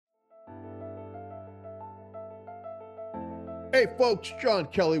Hey, folks, John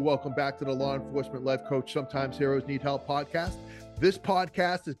Kelly. Welcome back to the Law Enforcement Life Coach Sometimes Heroes Need Help podcast. This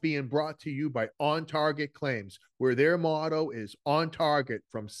podcast is being brought to you by On Target Claims, where their motto is on target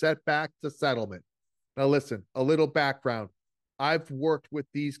from setback to settlement. Now, listen, a little background. I've worked with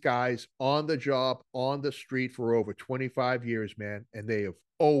these guys on the job, on the street for over 25 years, man, and they have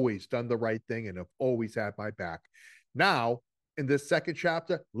always done the right thing and have always had my back. Now, in this second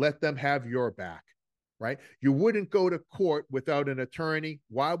chapter, let them have your back. Right? You wouldn't go to court without an attorney.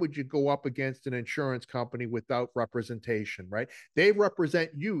 Why would you go up against an insurance company without representation, right? They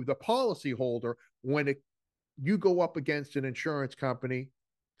represent you, the policyholder, when you go up against an insurance company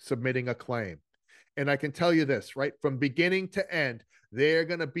submitting a claim. And I can tell you this, right? From beginning to end, they're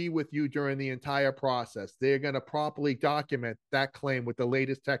going to be with you during the entire process. They're going to properly document that claim with the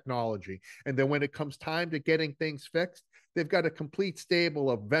latest technology. And then when it comes time to getting things fixed, they've got a complete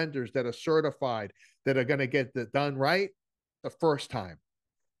stable of vendors that are certified that are going to get it done right the first time.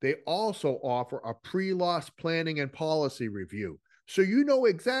 They also offer a pre-loss planning and policy review. So you know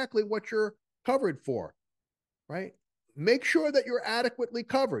exactly what you're covered for, right? Make sure that you're adequately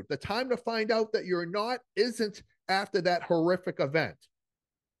covered. The time to find out that you're not isn't after that horrific event.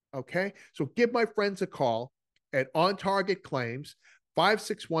 Okay? So give my friends a call at On Target Claims,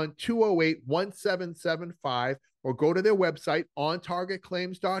 561-208-1775, or go to their website,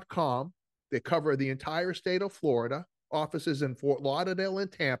 ontargetclaims.com. They cover the entire state of Florida, offices in Fort Lauderdale and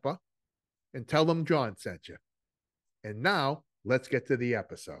Tampa, and tell them John sent you. And now, let's get to the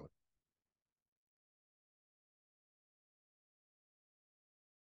episode.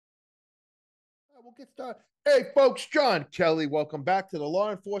 We'll get started. Hey, folks, John Kelly. Welcome back to the Law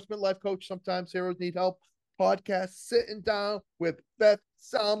Enforcement Life Coach Sometimes Heroes Need Help podcast. Sitting down with Beth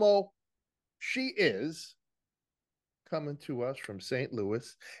Salmo. She is coming to us from St.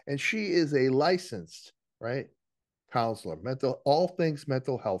 Louis, and she is a licensed, right, counselor, all things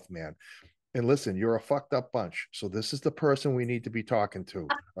mental health, man. And listen, you're a fucked up bunch. So this is the person we need to be talking to.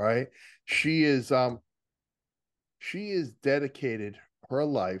 All right. She is dedicated her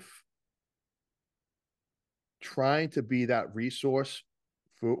life trying to be that resource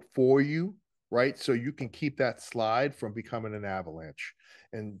for you, right? So you can keep that slide from becoming an avalanche.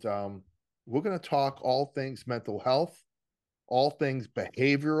 And we're going to talk all things mental health, all things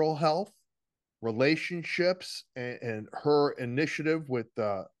behavioral health, relationships, and her initiative with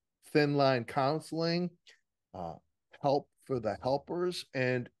thin line counseling, help for the helpers.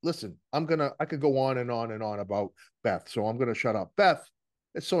 And listen, I could go on and on and on about Beth. So I'm going to shut up. Beth,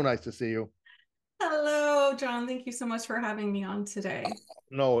 it's so nice to see you. Hello, John. Thank you so much for having me on today.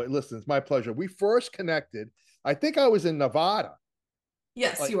 No, listen, it's my pleasure. We first connected. I think I was in Nevada.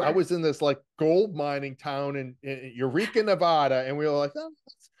 Yes, Like you I are. was in this like gold mining town in Eureka, Nevada, and we were like, oh,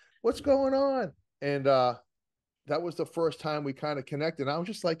 what's going on? And that was the first time we kind of connected. And I was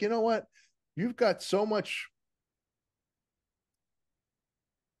just like, you know what? You've got so much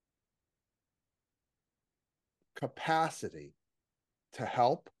capacity to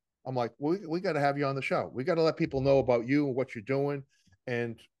help. I'm like, we got to have you on the show. We got to let people know about you and what you're doing.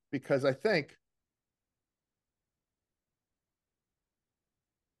 And because I think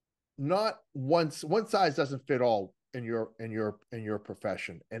not one size doesn't fit all in your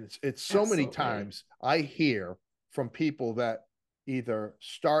profession. And it's so many Absolutely. times I hear from people that either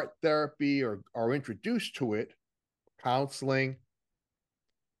start therapy or are introduced to it, counseling,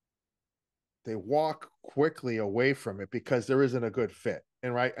 they walk quickly away from it because there isn't a good fit.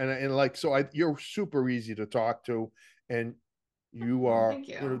 And right. And like, so you're super easy to talk to, and you Oh, are, thank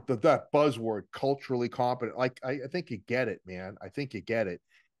you. that buzzword, culturally competent. Like, I think you get it, man. I think you get it.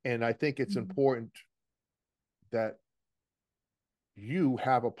 And I think it's Mhm. important that you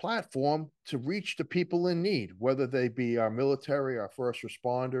have a platform to reach the people in need, whether they be our military, our first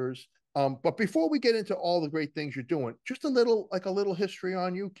responders. But before we get into all the great things you're doing, just a little history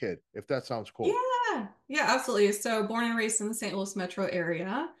on you, kid, if that sounds cool. Yeah, absolutely. So born and raised in the St. Louis metro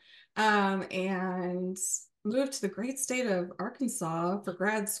area, and moved to the great state of Arkansas for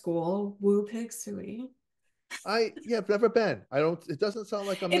grad school. Woo pig sooie. I've never been. I don't. It doesn't sound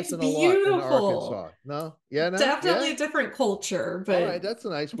like I'm It's missing a lot in beautiful. Arkansas. No, yeah, no, Definitely yeah. a different culture, All but right, that's a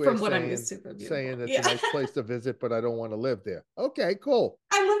nice way of from what I'm used saying to, but saying beautiful. it's a Yeah. nice place to visit, but I don't want to live there. Okay, cool.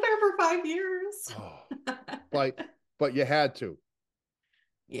 I lived there for 5 years. Oh, but you had to.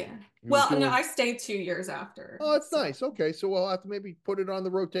 Yeah. You were Well, no, doing. I stayed 2 years after. Oh, it's So, nice. Okay, so we'll have to maybe put it on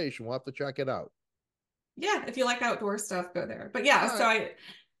the rotation. We'll have to check it out. yeah, if you like outdoor stuff, go there. But All yeah, so right.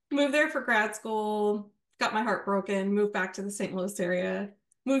 I moved there for grad school, got my heart broken, moved back to the St. Louis area,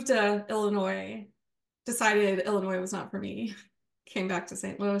 moved to Illinois, decided Illinois was not for me, came back to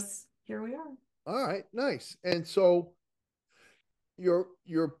St. Louis. Here we are. All right, nice. And so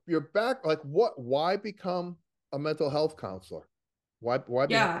you're back. Like, why become a mental health counselor?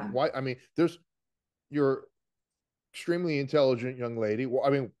 Yeah, why, I mean, you're extremely intelligent young lady. Well, I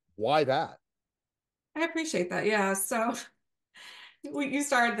mean, why that? I appreciate that. Yeah. So you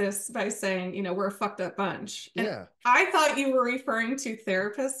started this by saying, we're a fucked up bunch. And Yeah. I thought you were referring to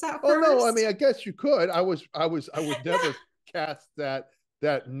therapists at Oh no, I mean, first. I guess you could. I would never cast that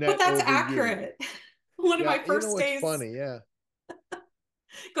But net that's over you. accurate. One of Yeah, my you know first what's days. funny? Yeah.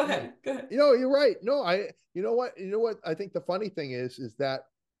 Go Yeah. ahead. Go ahead. You're right. No, you know what I think the funny thing is that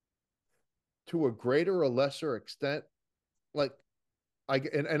to a greater or lesser extent, like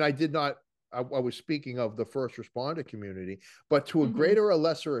and I did not, I was speaking of the first responder community, but to a Hmm. greater or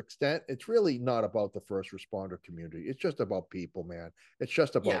lesser extent, it's really not about the first responder community. It's just about people, man. It's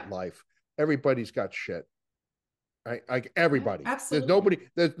just about Yeah. life. Everybody's got shit. Right? Like Yeah, everybody. absolutely.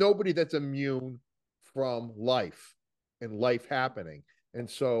 There's nobody that's immune from life and life happening. And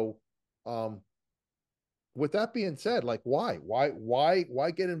so um with that being said, like why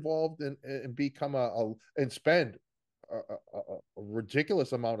get involved and become and spend a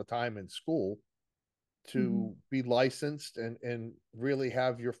ridiculous amount of time in school Mhm. to be licensed and really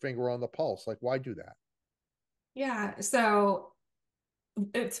have your finger on the pulse? Like, why do that? Yeah. So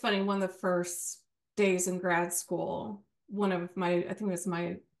it's funny. One of the first days in grad school, one of my, I think it was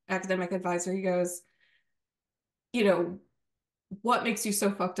my academic advisor, he goes, you know, what makes you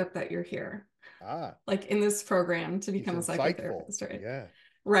so fucked up that you're here? Ah, Like in this program to he's become a insightful. psychotherapist, right? Yeah.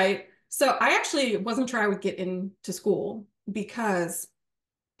 Right. So I actually wasn't sure I would get into school because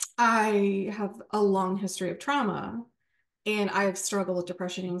I have a long history of trauma and I have struggled with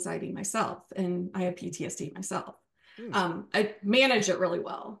depression and anxiety myself, and I have PTSD myself. Hmm. I manage it really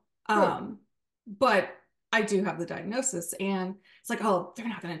well. Good. But I do have the diagnosis, and it's like, oh, they're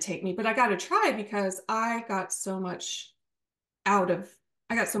not going to take me, but I got to try because out of,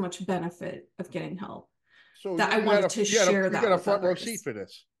 I got so much benefit of getting help So that I you got wanted a to share you got that a with front row seat others. for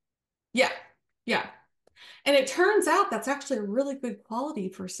this. Yeah. Yeah. And it turns out that's actually a really good quality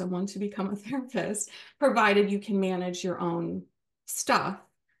for someone to become a therapist, provided you can manage your own stuff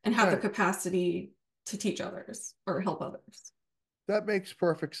and have the Right. capacity to teach others or help others. That makes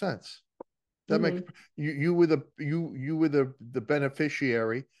perfect sense. That makes Hmm. you were the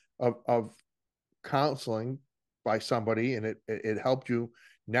beneficiary of counseling by somebody, and it helped you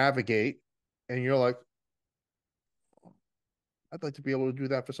navigate, and you're like, I'd like to be able to do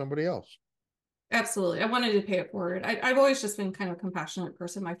that for somebody else. Absolutely. I wanted to pay it forward. I've always just been kind of a compassionate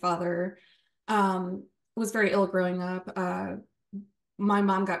person. My father was very ill growing up. My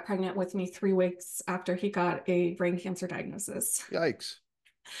mom got pregnant with me 3 weeks after he got a brain cancer diagnosis. Yikes.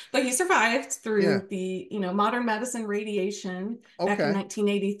 But he survived Yeah. through the, modern medicine radiation back in Okay.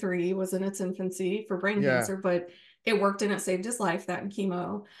 1983 was in its infancy for brain Yeah. cancer, but it worked and it saved his life, that and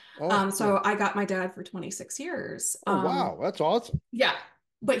chemo. Oh, good. So I got my dad for 26 years. Oh, wow. That's awesome. Yeah,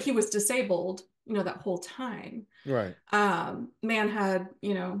 but he was disabled, that whole time. Right. Man had,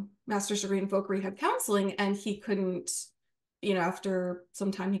 master's degree in folk rehab counseling, and he couldn't, after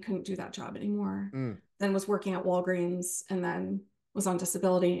some time, he couldn't do that job anymore. Mm, Then was working at Walgreens, and then was on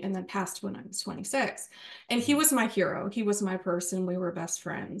disability, and then passed when I was 26. And he mm, was my hero. He was my person. We were best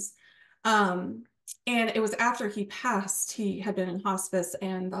friends. Um, and it was after he passed, he had been in hospice,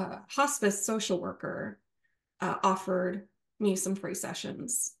 and the hospice social worker offered me some free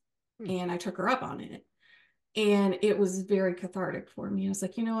sessions, mm. and I took her up on it. And it was very cathartic for me. I was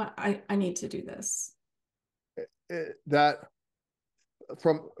like, you know what? I need to do this. That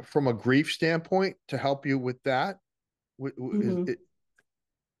from a grief standpoint to help you with that is Mm-hmm. it.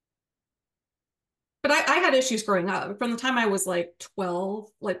 But I had issues growing up. From the time I was like 12,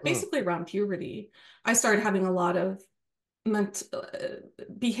 like Uh, basically around puberty, I started having a lot of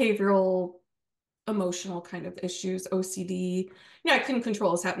behavioral, emotional kind of issues, OCD. I couldn't control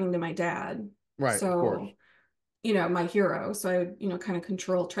what was happening to my dad. right, of course. So, my hero. So I would, kind of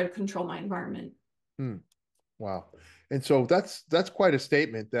try to control my environment. Hmm. Wow. And so that's quite a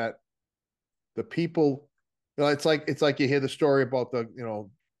statement that the people, it's like you hear the story about the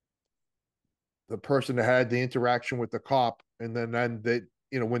person that had the interaction with the cop, and then they,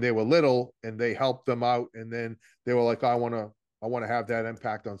 when they were little and they helped them out, and then they were like, I want to have that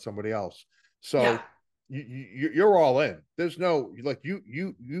impact on somebody else. Yeah. So you're all in. There's no, like, you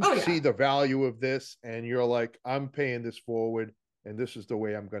Oh, see yeah. the value of this, and you're like, I'm paying this forward, and this is the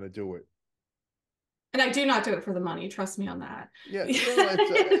way I'm going to do it. And I do not do it for the money. Trust me on that. Yeah, no,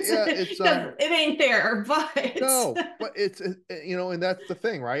 It's, yeah, because it ain't there, but no, but and that's the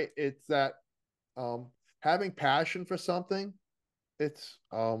thing, right? It's that um having passion for something, it's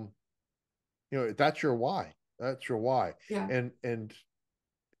that's your why. That's your why. Yeah. And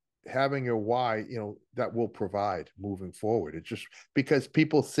having your why, that will provide moving forward. It's just because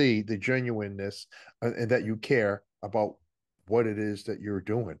people see the genuineness, and that you care about what it is that you're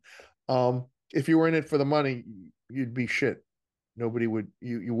doing. If you were in it for the money, you'd be shit. Nobody would,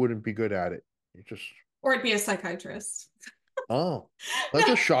 you wouldn't be good at it. You just, Or it'd be a psychiatrist. oh, No, that's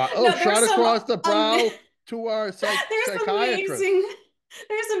a shot. Oh, no, shot across the brow to our there's psychiatrist.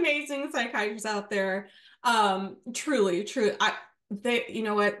 there's amazing psychiatrists out there. Truly, true. They, you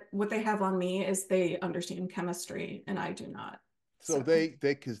know what they have on me is they understand chemistry and I do not. So So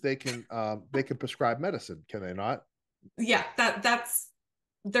because they can prescribe medicine, can they not? yeah, that's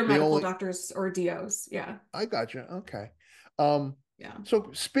they're They medical only, doctors or DOs. Yeah. I got you. Okay. Um, Yeah. so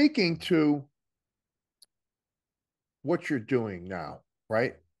speaking to what you're doing now,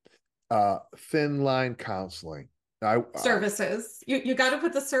 right? Thin line counseling. Services. You got to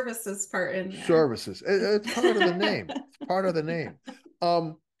put the services part in there. Services. It's part of the name. It's part of the Yeah. name.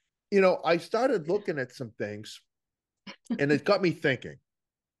 Um, I started looking at some things, and it got me thinking.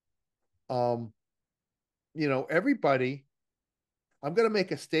 Um, everybody. I'm going to make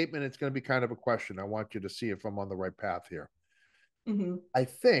a statement. It's going to be kind of a question. I want you to see if I'm on the right path here. Hmm. I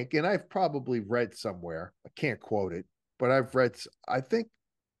think, and I've probably read somewhere, I can't quote it, but I think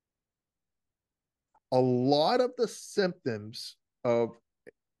a lot of the symptoms of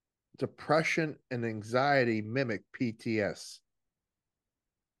depression and anxiety mimic PTS.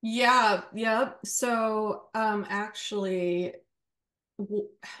 Yeah, yeah. So, actually, w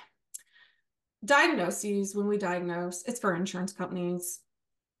diagnoses, when we diagnose, it's for insurance companies,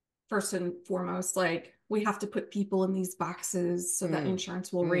 first and foremost. Like, we have to put people in these boxes so that Mm,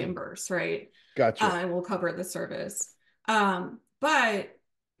 insurance will mm, reimburse, right? gotcha. And will cover the service. But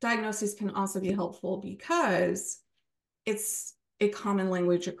diagnoses can also be helpful because it's a common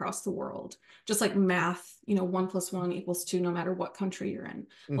language across the world. Just like math, 1 + 1 = 2, no matter what country you're in.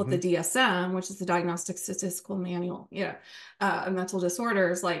 Well, the Mm-hmm. DSM, which is the Diagnostic Statistical Manual, mental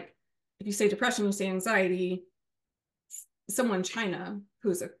disorders, like if you say depression, you say anxiety, someone in China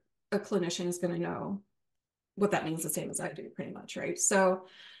who's a clinician is going to know what that means the same as I do, pretty much, right? So,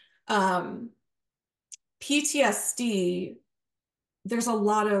 um, PTSD, there's a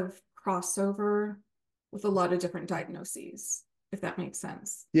lot of crossover with a lot of different diagnoses, if that makes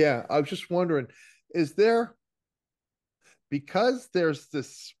sense. Yeah, I was just wondering, is there, because there's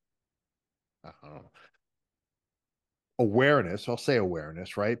this, I don't know, awareness, I'll say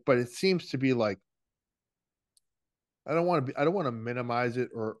awareness, right? But it seems to be like, I don't want to minimize it,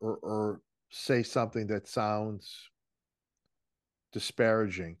 or say something that sounds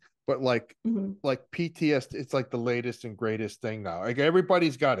disparaging, but Mm-hmm. like PTSD, it's like the latest and greatest thing now. Like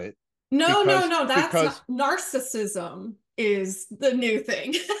everybody's got it, No, no, because no, that's because not narcissism is the new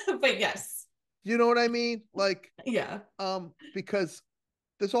thing. But yes, you know what I mean? Like, yeah, because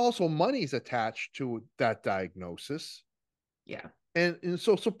there's also monies attached to that diagnosis. yeah, And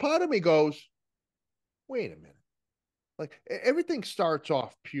so part of me goes, wait a minute. Like everything starts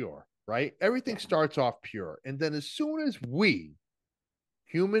off pure, right? Everything yeah, starts off pure. And then as soon as we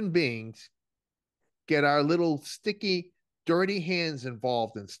human beings get our little sticky, dirty hands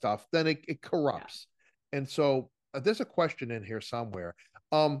involved in stuff, then it corrupts. And so there's a question in here somewhere.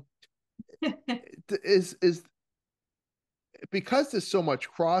 Um, yeah. is because there's so much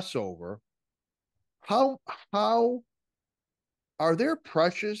crossover, how how are there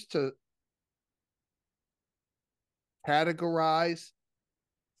pressures to categorize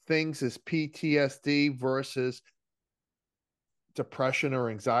things as PTSD versus depression or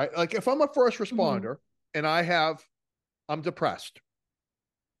anxiety? Like if I'm a first Hmm. responder and I'm depressed,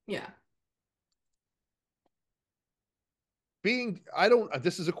 Yeah. I don't,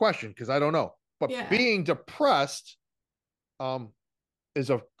 this is a question because I don't know, but Yeah. being depressed, um, is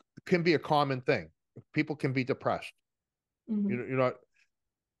can be a common thing. People can be depressed. Hmm. You know,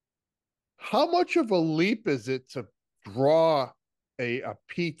 how much of a leap is it to draw a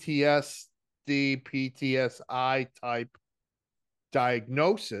PTSD, PTSI type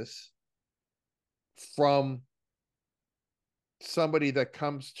diagnosis from somebody that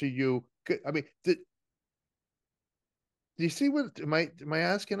comes to you? I mean, do you see what, am I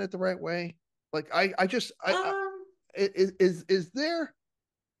asking it the right way? Like I just Um, is there,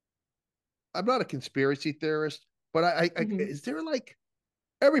 I'm not a conspiracy theorist, but mhm. is there like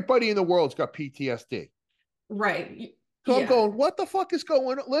everybody in the world's got PTSD? Right. So I'm Yeah. going, what the fuck is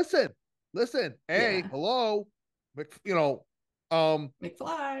going on? Listen, hey, Yeah. hello, um,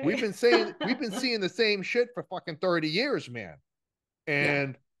 McFly. we've been seeing the same shit for fucking 30 years, man. Yeah.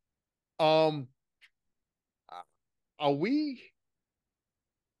 And um, are we?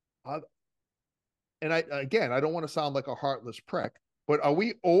 and I don't want to sound like a heartless prick, but are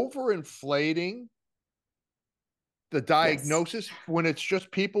we overinflating the Yes. diagnosis when it's just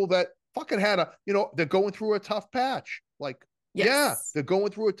people that fucking had they're going through a tough patch. Like, yeah, Yes. they're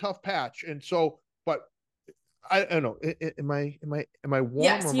going through a tough patch. And so, but I don't know. Am I warm or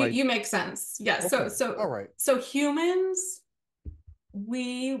Yes, am I you make sense. Yes. So okay? so All right. so humans,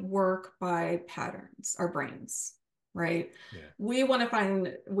 we work by patterns, our brains, right? Yeah. We want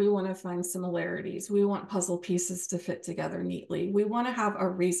to find similarities. We want puzzle pieces to fit together neatly. We want to have a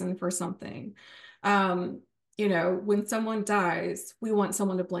reason for something. Um, when someone dies, we want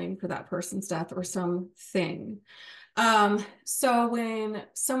someone to blame for that person's death or something. So when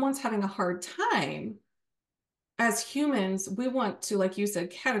someone's having a hard time, as humans, we want to, like you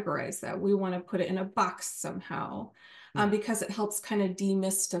said, categorize that. We want to put it in a box somehow, Hmm. because it helps kind of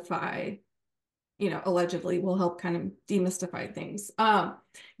demystify, allegedly will help kind of demystify things.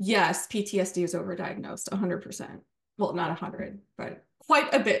 Yes, PTSD is overdiagnosed 100%. Well, not 100, but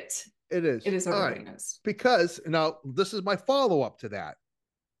quite a bit. It It is. is All right. overdiagnosed. Because now this is my follow up to that.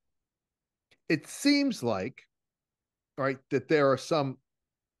 It seems like, all right, that there are some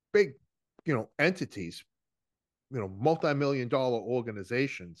big, entities, multi-million dollar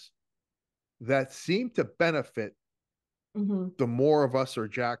organizations that seem to benefit Mm-hmm. the more of us are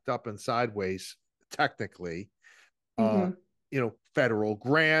jacked up and sideways, technically, uh, Mm-hmm. federal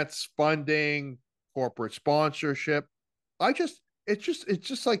grants, funding, corporate sponsorship. It's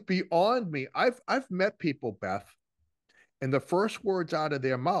just like beyond me. I've met people, Beth, and the first words out of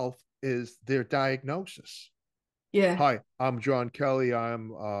their mouth is their diagnosis. Yeah. Hi, I'm John Kelly.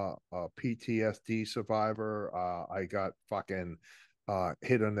 I'm a PTSD survivor. I got fucking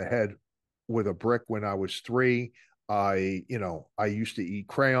hit on the head with a brick when I was 3. I used to eat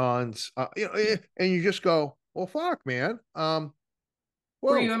crayons. And you just go, well, fuck, man.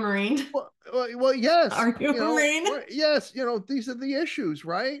 Were you Whoa, a Marine? well, yes, Are you a Marine? right, yes, these are the issues,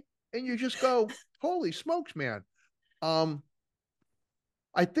 right? And you just go, holy smokes, man. Um,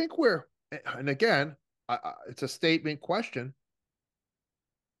 I think and again, it's a statement question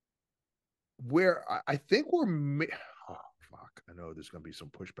where I think oh fuck, I know there's going to be some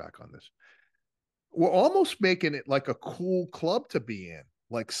pushback on this. We're almost making it like a cool club to be in.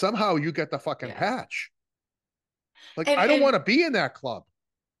 Like somehow you get the fucking Yeah. patch. Like And I don't want and to be in that club.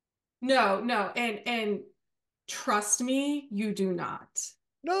 no, and trust me, you do not.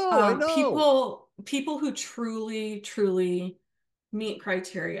 No, I know. People who truly meet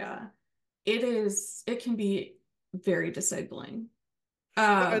criteria, it can be very disabling.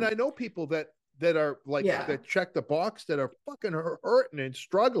 And I Um, know people that are like yeah. that check the box that are fucking hurting and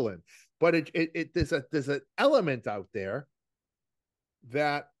struggling. But there's an element out there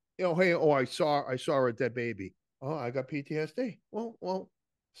that hey, oh, I saw a dead baby. Oh, I got PTSD. Well,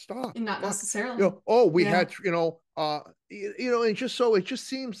 stop. Not Fuck. necessarily. Oh, we Yeah. had and just so it just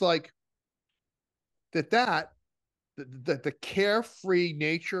seems like that the carefree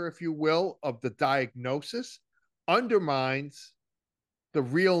nature, if you will, of the diagnosis undermines the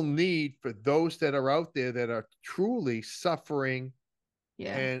real need for those that are out there that are truly suffering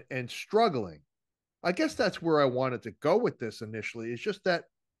Yeah. and struggling. I guess that's where I wanted to go with this initially. It's just that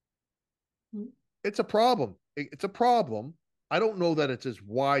Mm. it's a problem. It's a problem. I don't know that it's as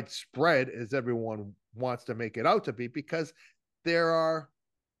widespread as everyone wants to make it out to be because there are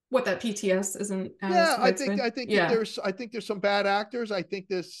What, that PTS isn't yeah, as I think widespread? I think that Yeah. there's some bad actors. I think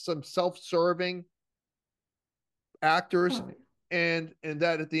there's some self-serving actors Oh, and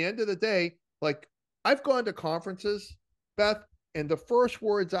that at the end of the day, like I've gone to conferences, Beth, and the first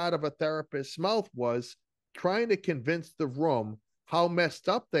words out of a therapist's mouth was trying to convince the room how messed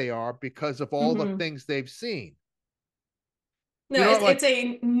up they are because of all the hmm. things they've seen. No, Like it's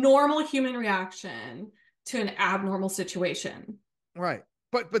a normal human reaction to an abnormal situation. right.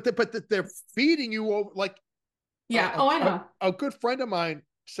 But they're feeding you over like Yeah. Oh, I a, know. a good friend of mine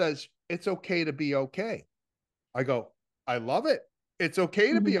says it's okay to be okay. I go, I love it. It's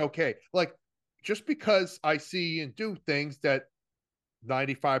okay to be Hmm. okay. Like just because I see and do things that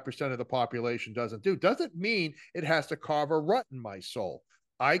 95% of the population doesn't mean it has to carve a rut in my soul.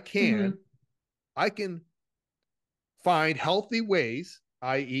 I can Hmm. I can find healthy ways,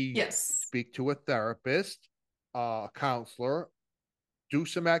 i.e., Yes. speak to a therapist, a counselor, do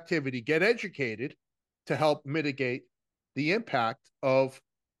some activity, get educated to help mitigate the impact of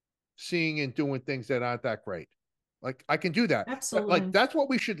seeing and doing things that aren't that great. Like I can do that. But like Absolutely. that's what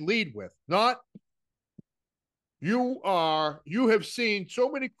we should lead with, not you have seen so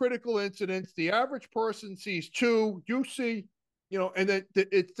many critical incidents. The average person sees 2, you see, and then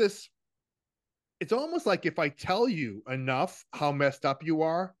it's this, it's almost like if I tell you enough how messed up you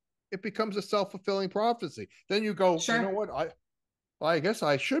are, it becomes a self-fulfilling prophecy. Then you go, you know Sure. what, I guess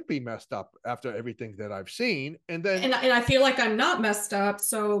I should be messed up after everything that I've seen. And then, And I feel like I'm not messed up,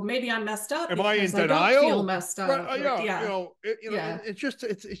 so maybe I'm messed up am I in because I don't feel denial? messed Right? up. Or Yeah, yeah, and yeah. it's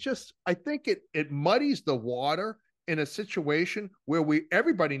just. I think it muddies the water in a situation where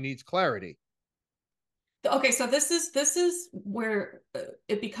everybody needs clarity. Okay, so this is where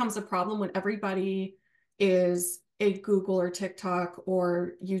it becomes a problem when everybody is a Google or TikTok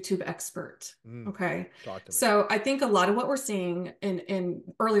or YouTube expert. Mm, Okay. talk to me. So I think a lot of what we're seeing in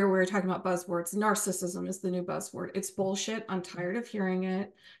earlier we were talking about buzzwords. Narcissism is the new buzzword. It's bullshit. I'm tired of hearing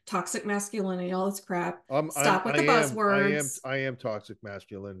it. Toxic masculinity, all this crap. Stop with the buzzwords. I am toxic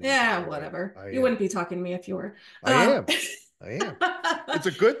masculinity. By Yeah, the way, whatever. I You am. wouldn't be talking to me if you were. I Um, am. I am. It's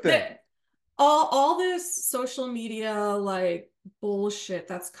a good thing. that all this social media like bullshit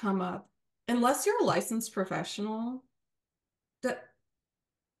that's come up, unless you're a licensed professional, that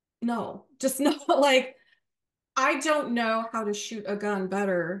no, just no. Like I don't know how to shoot a gun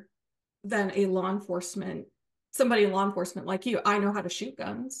better than a law enforcement, somebody in law enforcement like you. I know how to shoot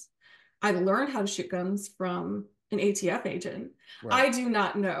guns. I learned how to shoot guns from an ATF agent. Right. I do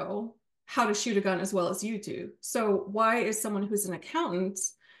not know how to shoot a gun as well as you do. So why is someone who's an accountant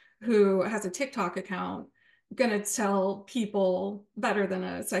who has a TikTok account going to tell people better than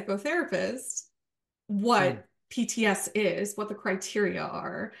a psychotherapist Mm. what PTS is, what the criteria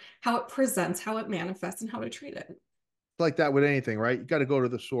are, how it presents, how it manifests, and how to treat it? Like that with anything, right? You got to go to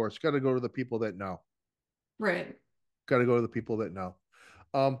the source. Got to go to the people that know. Right. Got to go to the people that know.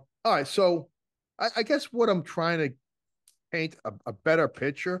 All right. So I guess what I'm trying to paint a better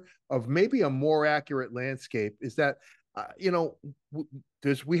picture of maybe a more accurate landscape is that,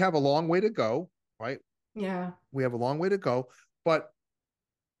 we have a long way to go, right? Yeah. We have a long way to go, but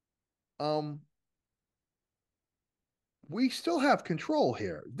um, we still have control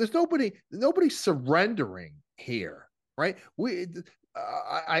here. There's nobody surrendering here, right?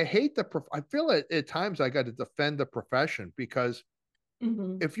 I hate I feel at times I got to defend the profession because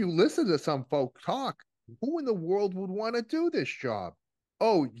Mm-hmm. if you listen to some folk talk, who in the world would want to do this job?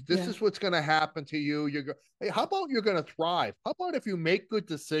 Oh, this Yeah. is what's going to happen to you. Hey, how about you're going to thrive? How about if you make good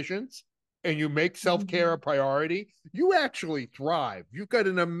decisions and you make self care Mm-hmm. a priority, you actually thrive. You've got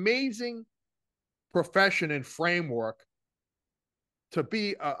an amazing profession and framework to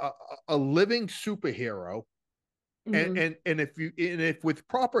be a living superhero. Mm-hmm. And if with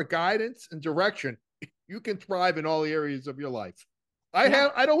proper guidance and direction, you can thrive in all areas of your life. Yeah.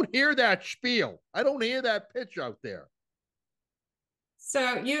 I don't hear that spiel. I don't hear that pitch out there.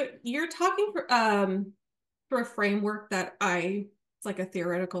 So you're talking for a framework that it's like a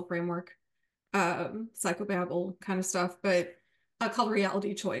theoretical framework, psychobabble kind of stuff, but called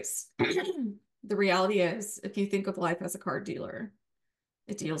reality choice. The reality is, if you think of life as a card dealer,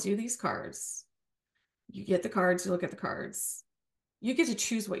 it deals you these cards. You get the cards, you look at the cards. You get to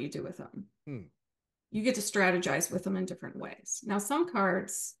choose what you do with them. Hmm. You get to strategize with them in different ways. Now, some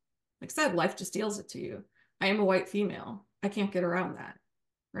cards, like I said, life just deals it to you. I am a white female. I can't get around that,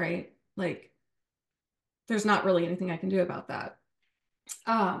 right? Like, there's not really anything I can do about that.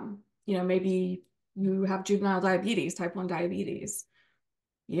 Maybe you have juvenile diabetes, type 1 diabetes.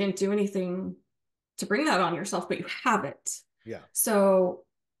 You didn't do anything to bring that on yourself, but you have it. Yeah. So,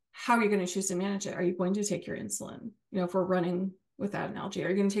 how are you going to choose to manage it? Are you going to take your insulin? If we're running with that analogy, are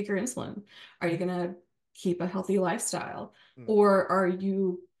you going to take your insulin? Are you going to keep a healthy lifestyle? Hmm. Or are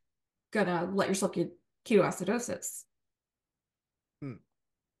you going to let yourself get ketoacidosis? Hmm.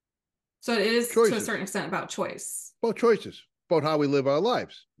 So, it is to a Choices. certain extent about choice. Well, choices about how we live our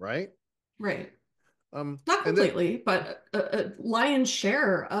lives, right? Right. Not And that completely, but a lion's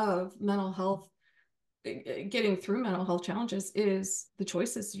share of mental health, getting through mental health challenges is the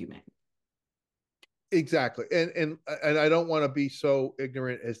choices you make. exactly. And I don't want to be so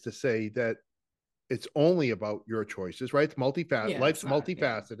ignorant as to say that it's only about your choices, right? It's multifaceted. Yeah, Life's it's not. Yeah.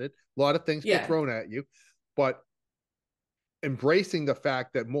 multifaceted. A lot of things get Yeah. thrown at you, but embracing the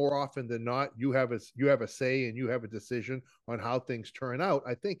fact that more often than not you have a say and you have a decision on how things turn out,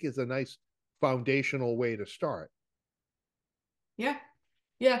 I think is a nice foundational way to start. Yeah.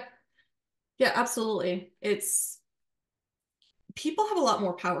 Yeah. Yeah, absolutely. It's people have a lot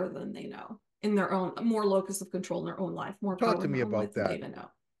more power than they know in their own, more locus of control in their own life, more Talk power to in me their own life about than they that. even know.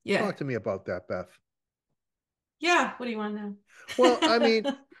 Yeah. Talk to me about that, Beth. Yeah. What do you want to Well, I mean,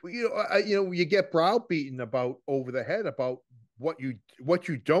 know? you get browbeaten about over the head about what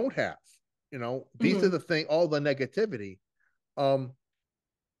you don't have. These are Hmm. the thing, all the negativity. Um,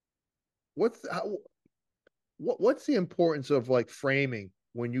 what's how, what's the importance of like framing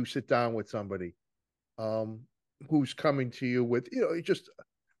when you sit down with somebody, um, who's coming to you with just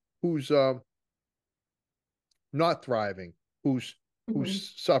who's not thriving, who's Mhm.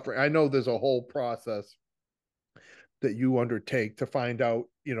 suffering. I know there's a whole process that you undertake to find out,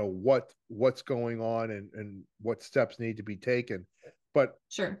 what's going on, and what steps need to be taken. But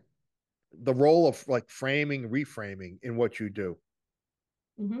Sure. the role of like framing, reframing in what you do.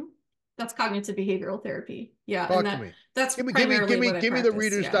 Hmm. That's cognitive behavioral therapy. Yeah, and Talk to me. that's Give me, give me, give primarily me, what I give me the practice.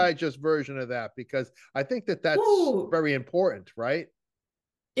 Reader's Yeah. Digest version of that, because I think that that's Ooh, very important, right?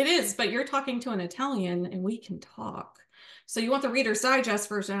 it is, but you're talking to an Italian and we can talk. So you want the Reader's Digest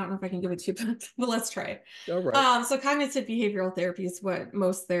version? I don't know if I can give it to you, but let's try it. All right. So cognitive behavioral therapy is what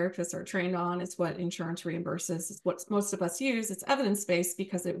most therapists are trained on. It's what insurance reimburses. It's what most of us use. It's evidence-based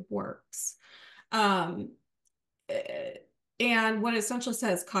because it works. Um, eh, and what it essentially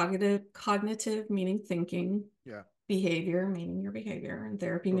says, cognitive meaning thinking, Yeah. behavior meaning your behavior, and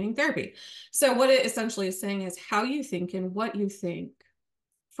therapy Sure. meaning therapy. So what it essentially is saying is how you think and what you think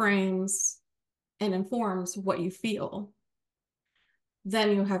frames and informs what you feel.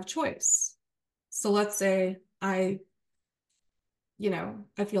 Then you have choice. So let's say I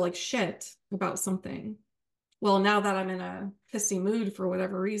feel like shit about something. Well, now that I'm in a pissy mood for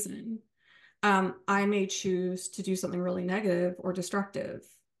whatever reason, I may choose to do something really negative or destructive.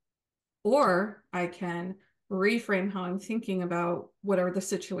 Or I can reframe how I'm thinking about whatever the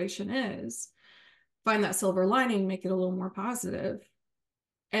situation is, find that silver lining, make it a little more positive,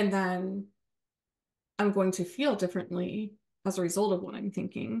 and then I'm going to feel differently as a result of what I'm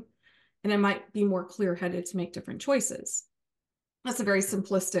thinking. And I might be more clear headed to make different choices. That's a very Sure.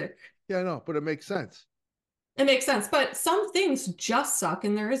 simplistic. Yeah, no, but it makes sense. It makes sense, but some things just suck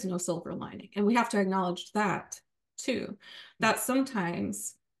and there is no silver lining. And we have to acknowledge that too. Hmm. That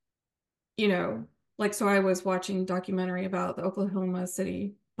sometimes, you know, like, so I was watching a documentary about the Oklahoma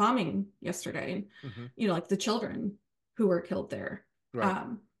City bombing yesterday, and, Mm-hmm. like the children who were killed there. Right.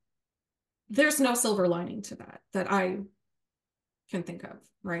 Um, there's no silver lining to that I can think of,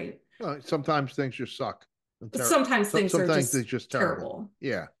 right? Well, sometimes things just suck. Sometimes things are Sometimes they're just just terrible. terrible.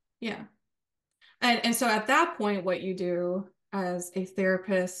 Yeah. Yeah. And so at that point, what you do as a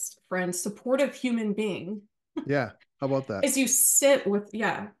therapist, friend, supportive human being Yeah. How about that? is you sit with,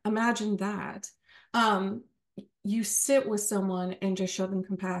 yeah, imagine that. Um, you sit with someone and just show them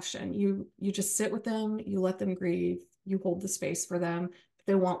compassion. You just sit with them, you let them grieve, you hold the space for them. If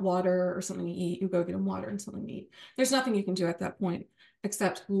they want water or something to eat, you go get them water and something to eat. There's nothing you can do at that point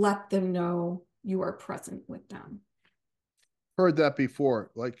except let them know you are present with them. Heard that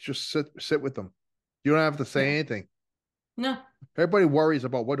before. Like, just sit with them. You don't have to say Yeah. anything. No, Everybody worries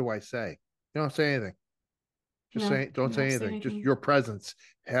about, what do I say? You don't say anything. Just no, say, don't you don't say have to say anything. Just anything. your presence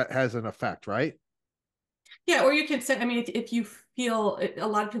has an effect, right? Yeah, or you can say, I mean, if you feel a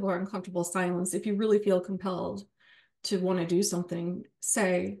lot of people are uncomfortable with silence, if you really feel compelled to want to do something,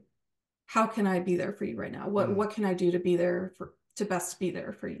 say, how can I be there for you right now? Mm, What can I do to be there to best be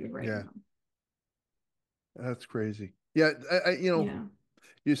there for you right yeah, now? that's crazy. Yeah, Yeah,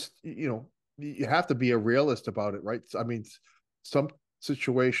 you have to be a realist about it, right? I mean, some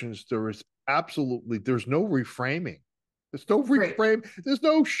situations there's no reframing. There's no right. reframe. There's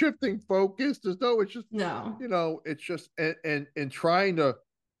no shifting focus. It's just, No. it's just, and trying to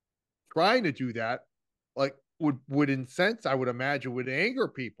do that, like, would incense, I would imagine, would anger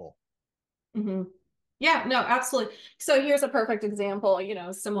people. Hmm. Yeah, no, absolutely. So here's a perfect example.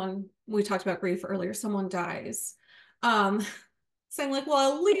 Someone, we talked about grief earlier, someone dies. Um, saying like,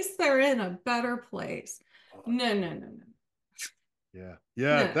 well, at least they're in a better place. Oh, No, no, no, no, yeah,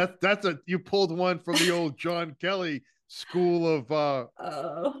 yeah. no. That's a you pulled one from the old John Kelly school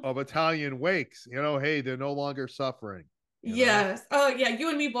Oh. of Italian wakes. Hey, they're no longer suffering. You know. Yes. Oh, yeah. You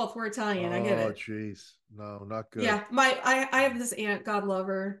and me both were Italian. I get Oh, it. jeez, no, not good. Yeah. I have this aunt, God love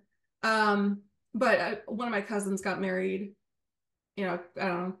her. But one of my cousins got married. I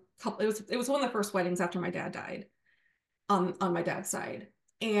don't know. It was one of the first weddings after my dad died on my dad's side,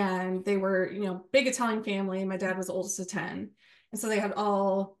 and they were big Italian family. My dad was the oldest of 10, and so they had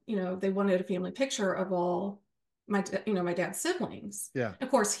all they wanted a family picture of all my dad's siblings. Yeah. Of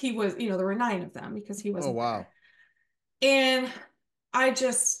course, he was there were 9 of them because he Oh, wasn't there. wow. And it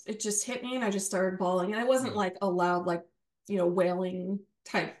just hit me and I just started bawling. And it wasn't Mm. like a loud, like, wailing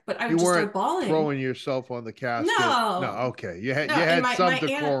type, but I You just weren't started bawling. throwing yourself on the casket. No, No, okay. no. You And had my some aunt, and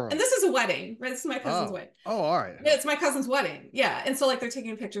decorum. this is a wedding, right? This is my cousin's Oh, wedding. oh, all right. Yeah, it's my cousin's wedding. Yeah. And so like they're taking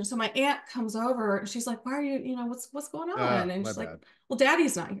a picture. So my aunt comes over and she's like, why are you, what's going on? And My she's like, bad. well,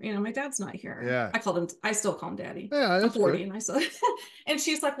 daddy's not here. My dad's not here. Yeah, I still call him daddy. yeah, I'm that's 40 good. and I still, and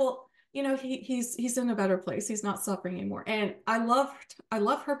she's like, well, he's in a better place. He's not suffering anymore. And I love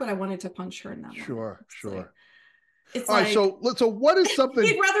her, but I wanted to punch her in that moment. Sure, It's like, sure. It's All right. like So what is something?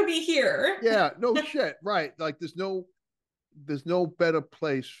 he'd rather be here. Yeah, no shit. Right. Like there's no better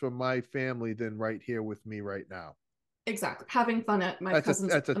place for my family than right here with me right now. Exactly. Having fun at my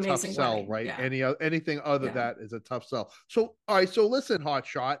cousin's That's a tough amazing sell, wedding. right? Yeah. Anything other Yeah. that is a tough sell. So all right, so listen, hot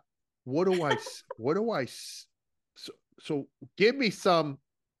shot. What do I so so give me some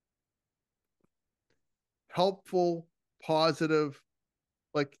helpful, positive,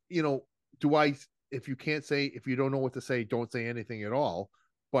 like, do I, if you can't say, if you don't know what to say, don't say anything at all.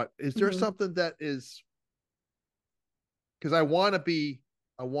 But is there Mm-hmm. something that is, because I want to be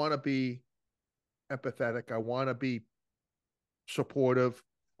empathetic. I want to be supportive.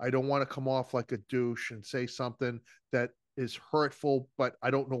 I don't want to come off like a douche and say something that is hurtful, but I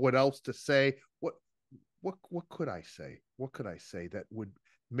don't know what else to say. What could I say? What could I say that would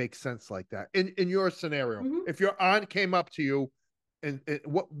make sense like that in your scenario? Mm-hmm. If your aunt came up to you, and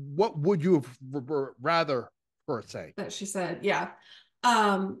what would you have rather her say? That she said, yeah.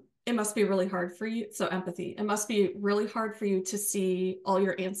 It must be really hard for you. So empathy. It must be really hard for you to see all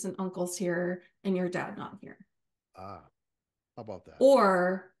your aunts and uncles here and your dad not here. Ah, how about that?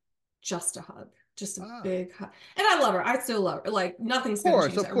 Or just a hug, just a Ah, big hug. And I love her. I still love her. Like nothing's gonna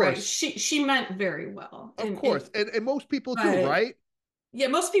change of that, right? course, She meant very well. of course, and most people do, But right? yeah,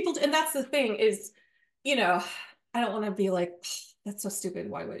 most people, and that's the thing is, you know, I don't want to be like, that's so stupid.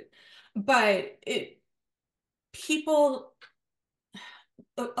 Why would, but people,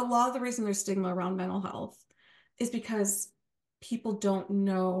 a lot of the reason there's stigma around mental health is because people don't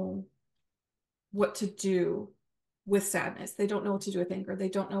know what to do with sadness. They don't know what to do with anger. They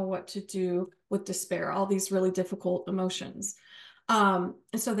don't know what to do with despair, all these really difficult emotions. And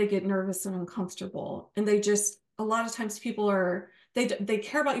so they get nervous and uncomfortable. And they just, a lot of times people are, they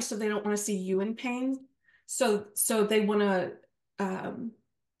care about you so they don't want to see you in pain. So they want to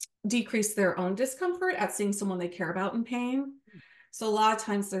decrease their own discomfort at seeing someone they care about in pain. So a lot of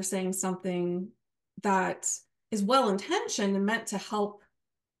times they're saying something that is well intentioned and meant to help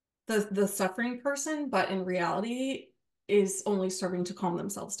the suffering person, but in reality is only serving to calm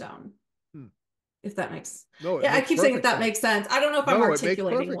themselves down. Hmm. If that makes, No, it yeah, I makes keep saying if perfect that sense. makes sense. I don't know if I'm No, it makes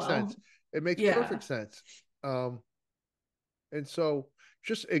articulating perfect sense. well. It makes Yeah, perfect sense. And so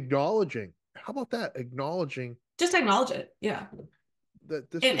just acknowledging. How about that? Acknowledging just acknowledge it. Yeah, that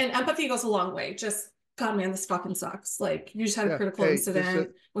this and is, empathy goes a long way. Just God, man, this fucking sucks. Like you just had a yeah. critical Hey,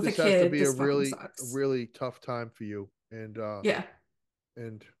 incident with a this has to kid. be This fucking a sucks. really tough time for you. Yeah,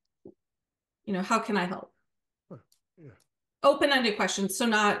 And how can I help? yeah, Open-ended questions. So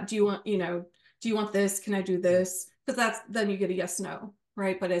not do you want, do you want this? Can I do yeah. this? Because that's then you get a yes, no,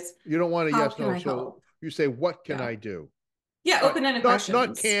 right? But it's You don't want a how yes, can no. I So help? you say, what can Yeah. I do? Yeah, open-ended Not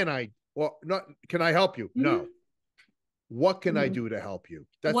questions. can I, well, not can I help you? No. Mm-hmm. What can I Mm-hmm. do to help you?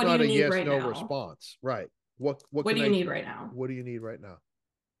 That's What do not you a need yes, right no now? response. Right. What do you need right now? What do you need right now?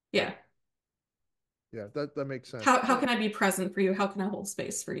 Yeah. Yeah, that makes sense. How can I be present for you? How can I hold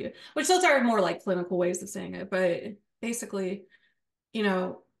space for you? Which those are more like clinical ways of saying it, but basically, you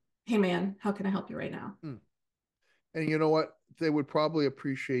know, hey man, how can I help you right now? Hmm. And you know what? They would probably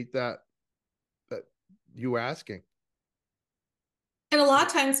appreciate that you asking. And a lot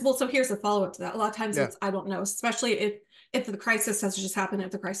of times, well, so here's the follow-up to that. A lot of times Yeah, it's I don't know, especially if the crisis has just happened,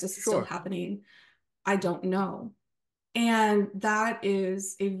 if the crisis is still sure. happening, I don't know. And that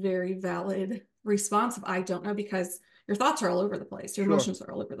is a very valid response of I don't know because your thoughts are all over the place, your Sure. emotions are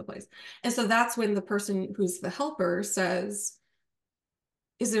all over the place. And so that's when the person who's the helper says,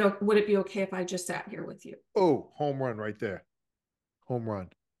 would it be okay if I just sat here with you? Oh, home run right there. Home run.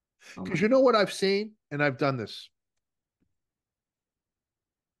 Home Because you run. know what I've seen, and I've done this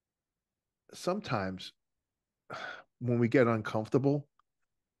sometimes when we get uncomfortable,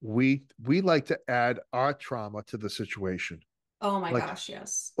 we like to add our trauma to the situation. Oh my Like gosh,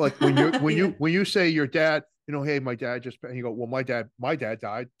 yes. like Yeah. when you say your dad, hey, my dad just, and you go, well, my dad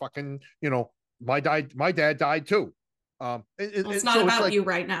died. Fucking, my dad died too. Well, it's And not so it's about like, you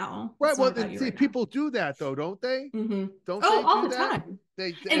right now. right. It's not Well, about you see, right now. people do that though, don't they? Mm-hmm. Don't Oh, they all do the that? time.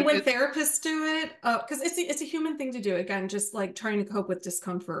 They And when therapists do it, because it's a human thing to do. Again, just like trying to cope with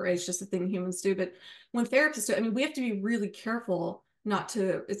discomfort, right? It's just a thing humans do. But when therapists do it, I mean, we have to be really careful not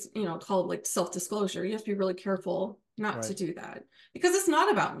to, it's, called like self-disclosure. You have to be really careful not to right, do that because it's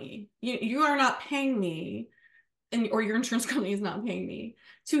not about me. You are not paying me or your insurance company is not paying me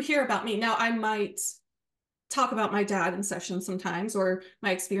to hear about me. Now, I might talk about my dad in sessions sometimes or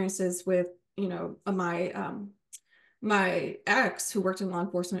my experiences with, my ex who worked in law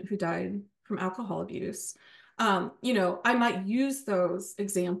enforcement who died from alcohol abuse. I might use those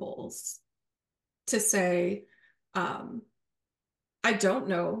examples to say, I don't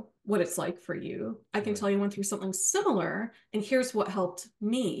know what it's like for you. I can Right. tell you went through something similar, and here's what helped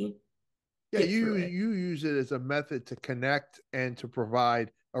me Yeah, get through it. you use it as a method to connect and to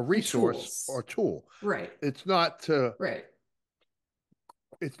provide a And resource or tools. tool. Right. It's not to Right.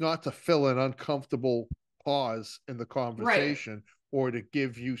 it's not to fill an uncomfortable pause in the Right. conversation or to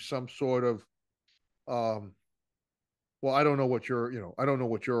give you some sort of um well, I don't know what I don't know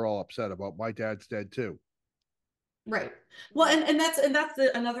what you're all upset about. My dad's dead too. Right. Well, and that's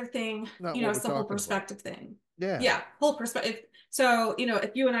another thing, Not you what know, we're it's the whole talking about. perspective thing. Yeah. Yeah, whole perspective. So, you know,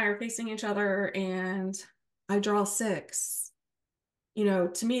 if you and I are facing each other and I draw six, you know,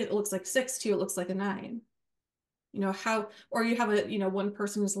 to me it looks like six, to you it looks like a nine. You know, how, or you have one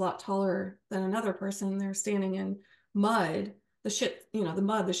person who's a lot taller than another person, they're standing in mud. The shit, the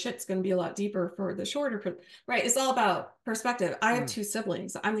mud, the shit's going to be a lot deeper for the shorter, right? It's all about perspective. I have Mm, two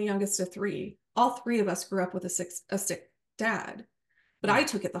siblings. I'm the youngest of three. All three of us grew up with a sick dad, but I mm,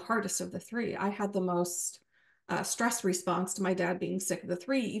 took it the hardest of the three. I had the most stress response to my dad being sick of the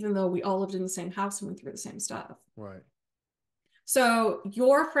three, even though we all lived in the same house and went through the same stuff. right. So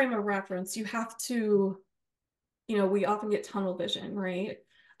your frame of reference, you have to, we often get tunnel vision, right?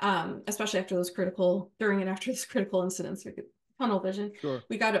 Especially after those during and after those critical incidents, we get tunnel vision. Sure.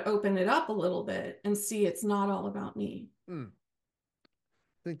 We got to open it up a little bit and see it's not all about me. Mm.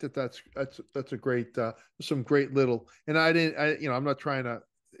 I think that's a great some great little and I didn't I'm not trying to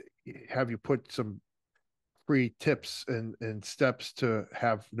have you put some free tips and steps to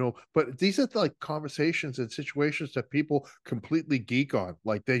have no but these are like conversations and situations that people completely geek on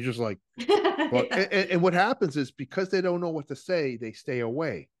like they just like well Yeah. and what happens is because they don't know what to say they stay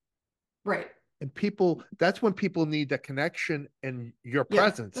away Right. and people that's when people need the connection and your Yeah.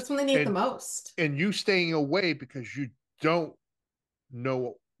 presence That's when they need it the and most. you staying away because you don't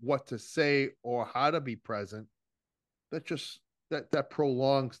know what to say or how to be present that just that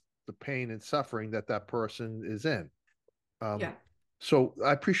prolongs the pain and suffering that person is in. Um, Yeah. so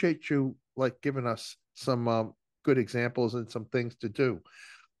I appreciate you like giving us some good examples and some things to do.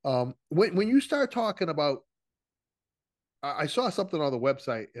 When you start talking about, I saw something on the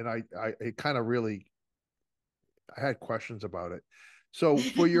website and I it kind of really I had questions about it. So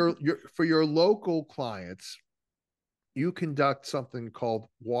for your local clients, you conduct something called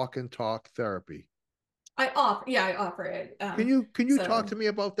walk and talk therapy. I offer it. Can you talk So to me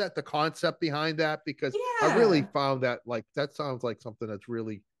about that, the concept behind that? Because I really yeah. found that like that sounds like something that's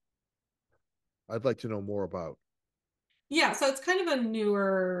really I'd like to know more about. Yeah, so it's kind of a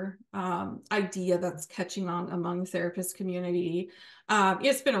newer idea that's catching on among the therapist community.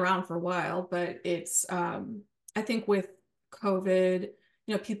 It's been around for a while, but I think with COVID,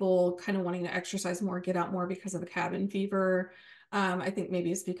 people kind of wanting to exercise more, get out more because of the cabin fever. I think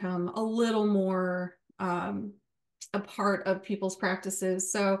maybe it's become a little more a part of people's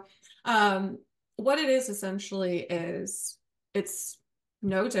practices. So, um, what it is essentially is it's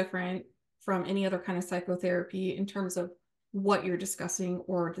no different from any other kind of psychotherapy in terms of what you're discussing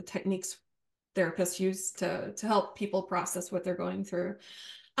or the techniques therapists use to help people process what they're going through.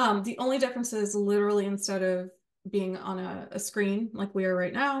 The only difference is literally instead of being on a screen like we are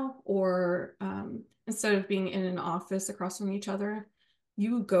right now, or instead of being in an office across from each other,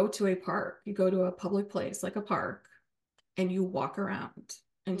 you go to a park, you go to a public place like a park, and you walk around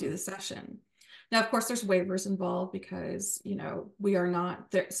and do Hmm. the session. Now, of course, there's waivers involved because, we are not,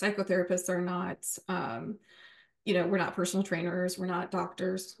 psychotherapists are not, we're not personal trainers, we're not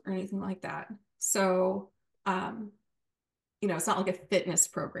doctors or anything like that. So, um, it's not like a fitness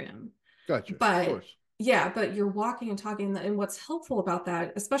program, Gotcha. Of but course. yeah, but you're walking and talking. And what's helpful about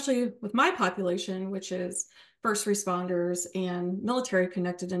that, especially with my population, which is first responders and military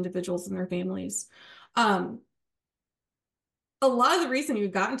connected individuals and their families, um, a lot of the reason you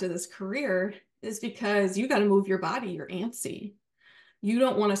got into this career is because you got to move your body. You're antsy. You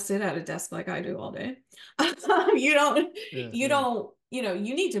don't want to sit at a desk like I do all day. you don't, Yeah. you Yeah. don't,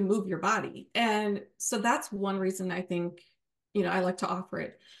 you need to move your body. And so that's one reason I think, I like to offer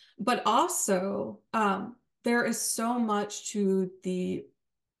it. But also, there is so much to the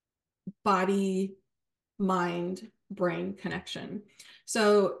body, mind, brain connection.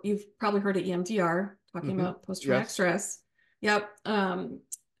 So you've probably heard of EMDR, talking Mm-hmm. about post-traumatic Yes. stress. Yep.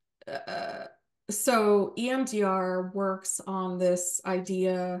 Uh, so EMDR works on this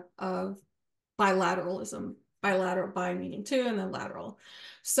idea of bilateralism, bilateral, bi meaning two, and then lateral.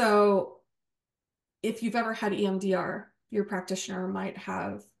 So if you've ever had EMDR, your practitioner might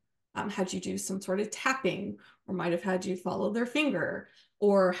have had you do some sort of tapping, or might have had you follow their finger,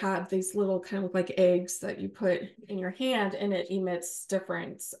 or have these little kind of look like eggs that you put in your hand, and it emits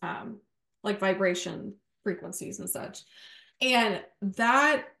different like vibration frequencies and such. And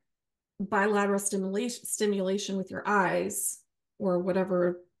that bilateral stimulation with your eyes or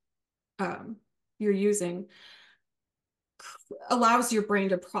whatever you're using allows your brain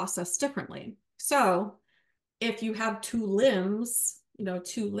to process differently. So if you have two limbs,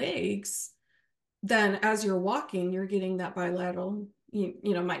 two legs, then as you're walking, you're getting that bilateral,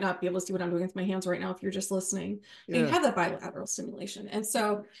 might not be able to see what I'm doing with my hands right now if you're just listening, but you Yeah. have that bilateral stimulation. And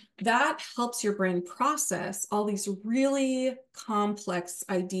so that helps your brain process all these really complex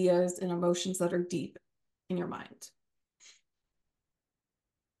ideas and emotions that are deep in your mind.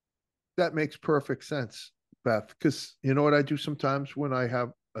 That makes perfect sense, Beth, because you know what I do sometimes when I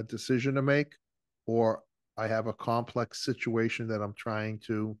have a decision to make or I have a complex situation that I'm trying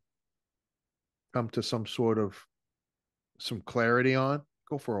to come to some clarity on,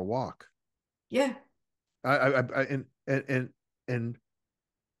 go for a walk. Yeah. And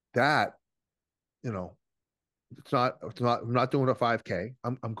that, you know, I'm not doing a 5K.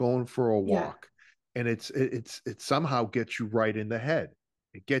 I'm going for a Yeah. walk. And it somehow gets you right in the head.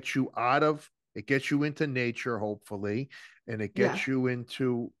 It gets you into nature, hopefully, and it Yeah. gets you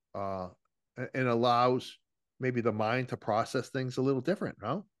into and allows maybe the mind to process things a little different,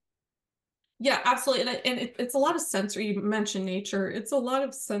 no? Yeah, absolutely. It's a lot of sensory. You mentioned nature. It's a lot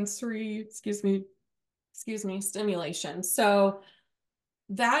of sensory, excuse me, stimulation. So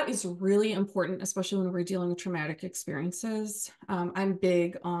that is really important, especially when we're dealing with traumatic experiences. I'm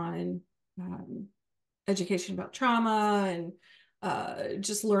big on education about trauma and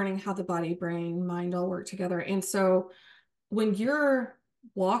just learning how the body, brain, mind all work together. And so when you're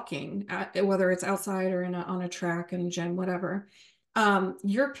walking, whether it's outside or on a track in a gym, whatever,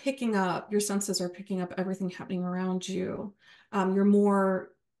 you're picking up, your senses are picking up everything happening around you. You're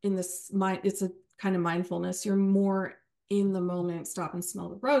more in this mind, it's a kind of mindfulness. You're more in the moment, stop and smell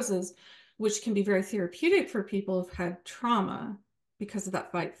the roses, which can be very therapeutic for people who've had trauma because of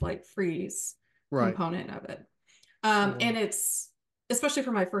that fight, flight, freeze Right. component of it. Oh, wow. And it's especially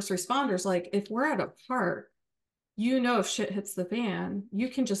for my first responders, like if we're at a park, if shit hits the fan, you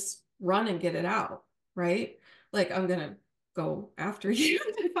can just run and get it out, right? Like I'm gonna go after you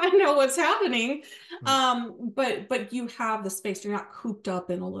if I know what's happening. Hmm. But you have the space. You're not cooped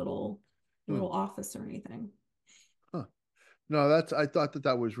up in a Hmm. little office or anything. Huh. No, I thought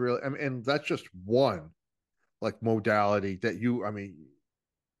that was really, I mean, and that's just one like modality that I mean,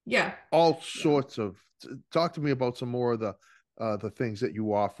 Yeah. all Yeah. sorts of, talk to me about some more of the things that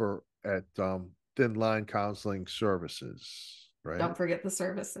you offer at thin line counseling services, right? Don't forget the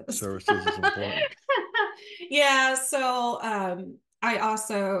services. Services is important. Yeah, so I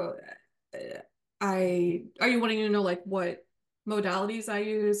also I are you wanting to know like what modalities I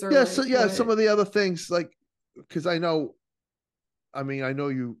use or Yeah, so like yeah, some what of the other things like because I know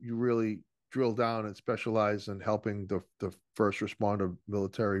you really drill down and specialize in helping the first responder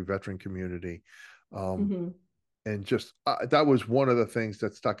military veteran community. Um, Mhm. and just that was one of the things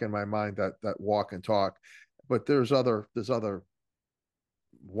that stuck in my mind, that walk and talk, but there's other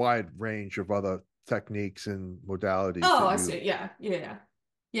wide range of other techniques and modalities Oh, that I you. see. Yeah, yeah, yeah.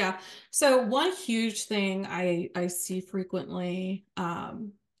 Yeah. So one huge thing I see frequently,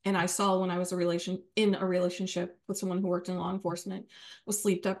 and I saw when I was in a relationship with someone who worked in law enforcement, was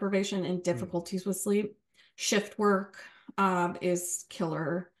sleep deprivation and Hmm. difficulties with sleep. Shift work, is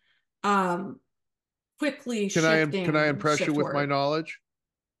killer. Um, quickly Can I shifting impress you shift with my work. knowledge?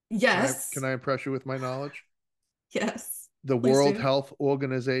 Can Yes. I impress you with my knowledge? Yes. The Please World do. Health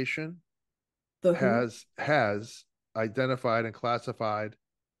Organization The who? has identified and classified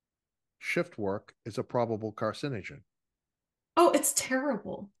shift work as a probable carcinogen. Oh, it's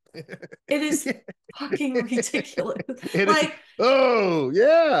terrible. It is it fucking ridiculous. is. Like Oh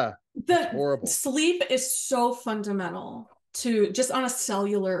yeah, it's the horrible. sleep is so fundamental to just on a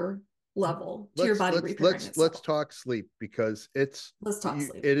cellular level to your body repairing Let's itself. talk sleep because Let's talk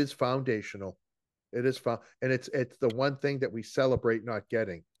sleep. it is foundational. It is fun, and it's the one thing that we celebrate not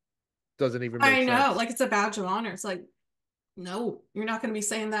getting. Doesn't even make I know, sense. like it's a badge of honor. It's like, no, you're not going to be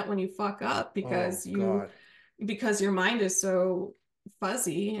saying that when you fuck up Oh God. because your mind is so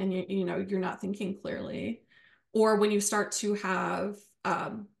fuzzy and you're not thinking clearly. Or when you start to have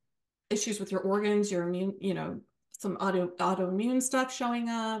issues with your organs, your immune, some autoimmune stuff showing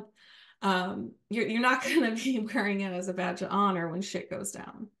up. You're not going to be wearing it as a badge of honor when shit goes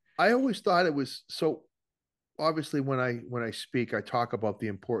down. I always thought it was so. Obviously, when I speak, I talk about the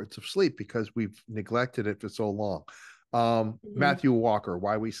importance of sleep because we've neglected it for so long. Mhm. Matthew Walker,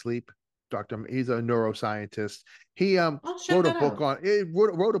 Why We Sleep, Doctor. He's a neuroscientist. He I'll check wrote a that book out. on it.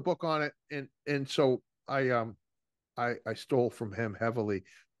 Wrote a book on it, and so I stole from him heavily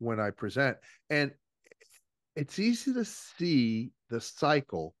when I present, and it's easy to see the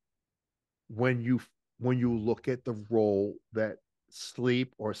cycle when you when you look at the role that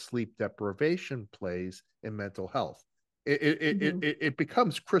sleep or sleep deprivation plays in mental health. Hmm. It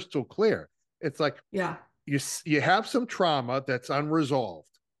becomes crystal clear. It's like Yeah. you have some trauma that's unresolved.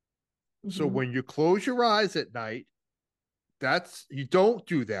 So Hmm. when you close your eyes at night, that's you don't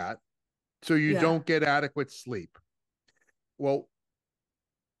do that, so you Yeah. don't get adequate sleep. Well,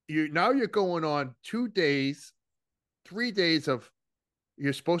 you're going on 2 days, 3 days of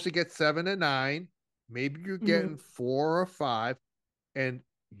you're supposed to get 7 to 9. Maybe you're getting Hmm. 4 or 5. And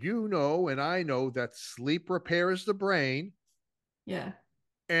and I know that sleep repairs the brain. Yeah.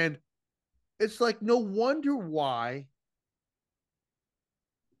 And it's like no wonder why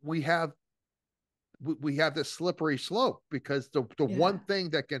we have we have this slippery slope, because the one Yeah. thing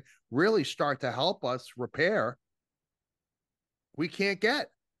that can really start to help us repair, we can't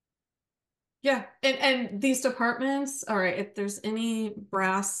get. Yeah. And these departments, all right, if there's any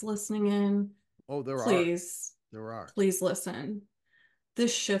brass listening in, Oh, there are. please, There are. please listen.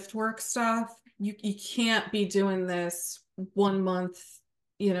 This shift work stuff, you can't be doing this 1 month,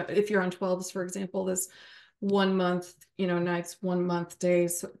 if you're on 12s, for example, this 1 month, nights, 1 month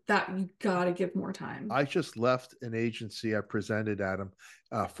days. So that you gotta give more time. I just left an agency. I presented at them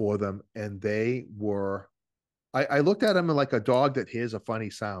for them, and they were. I looked at them like a dog that hears a funny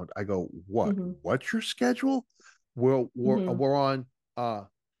sound. I go, "What? Hmm. What's your schedule?" Hmm. We're on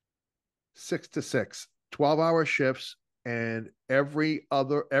 6 to 6, 12-hour shifts, and every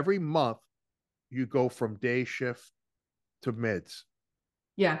month you go from day shift to mids.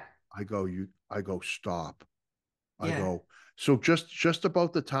 Yeah. I go, stop. I Yeah. go, so just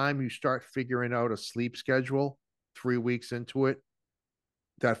about the time you start figuring out a sleep schedule, 3 weeks into it,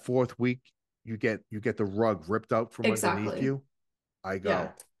 that fourth week, you get the rug ripped out from underneath Exactly. you. I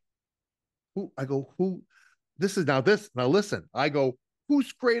Yeah. go, who now listen. I go,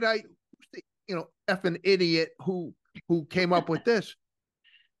 who's great I who's the, effing idiot who came up with this?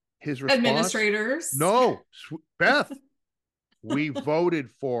 His response, Administrators. no, Beth, we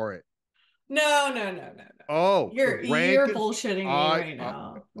voted for it. No, no, no, no, no. Oh, the You're rank and bullshitting me I right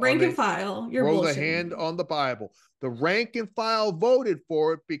now. on Rank and the file, you're throw the bullshitting hand me. on the Bible. The rank and file voted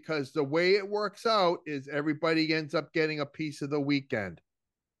for it, because the way it works out is everybody ends up getting a piece of the weekend.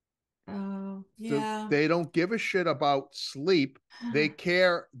 Oh, So yeah. they don't give a shit about sleep. They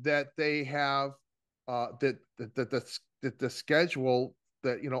care that they have the schedule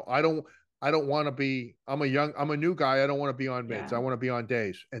that I don't want to be. I'm a new guy. I don't want to be on mids. I Yeah. want to be on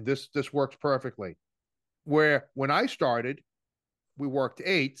days, and this works perfectly. Where when I started, we worked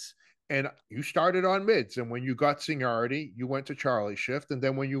eights, and you started on mids, and when you got seniority, you went to Charlie shift, and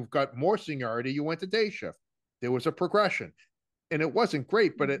then when you got more seniority, you went to day shift. There was a progression, and it wasn't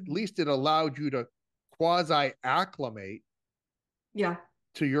great, but at Mhm. least it allowed you to quasi acclimate Yeah.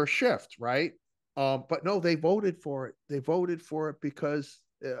 to your shift, right? But no, they voted for it. They voted for it because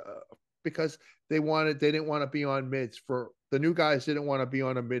they didn't want to be on mids. For the new guys, didn't want to be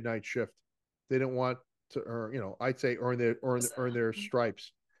on a midnight shift. They didn't want to earn, I'd say earn their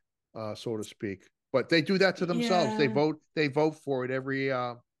stripes, so to speak. But they do that to themselves. They Yeah. vote for it every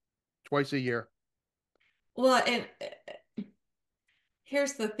twice a year. Well, and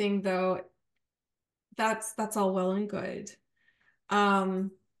here's the thing though, that's all well and good.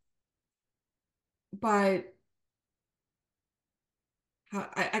 Um, but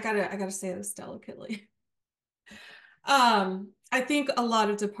I gotta say this delicately. I think a lot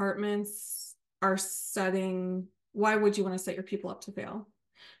of departments are setting, why would you want to set your people up to fail?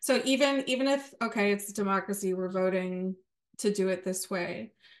 So even if, okay, it's democracy, we're voting to do it this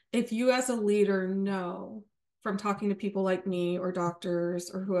way. If you as a leader know from talking to people like me or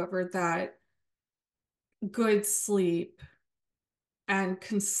doctors or whoever that good sleep and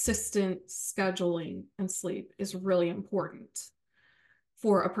consistent scheduling and sleep is really important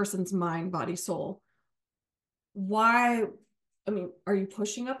for a person's mind, body, soul. Why, I mean, are you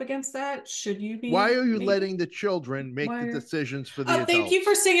pushing up against that? Should you Why be are you maybe? letting the children make the Why? decisions for the Oh, thank you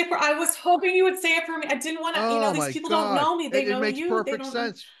for adults? saying it for, I was hoping you would say it for me. I didn't want to, Oh these my people don't God. know me. They It know makes you. They perfect don't know.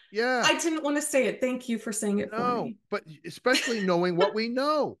 sense. Yeah. I didn't want to say it. Thank you for saying it for No, me. but especially knowing what we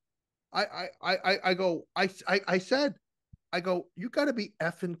know. I go, I go, you got to be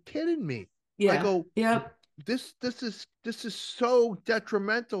effing kidding me. I Yeah. go, Yep. this is so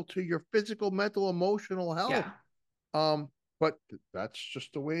detrimental to your physical, mental, emotional health. Yeah. Um, but that's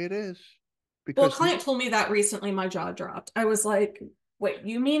just the way it is, Well, a because client told me that recently, my jaw dropped. I was like, wait,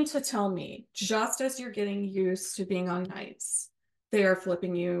 you mean to tell me just as you're getting used to being on nights, they are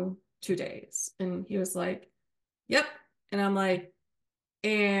flipping you 2 days? And he was like, yep. And I'm like,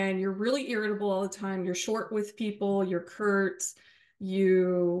 and you're really irritable all the time. You're short with people, you're curt,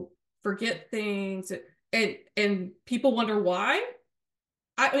 you forget things, and people wonder why.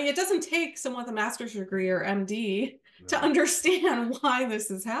 I mean, it doesn't take someone with a master's degree or MD to No. understand why this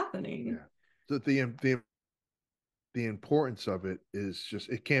is happening. Yeah. So the importance of it is just,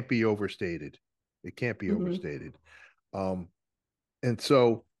 it can't be overstated. It can't be Mm-hmm. overstated. Um, and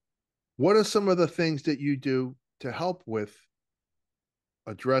so what are some of the things that you do to help with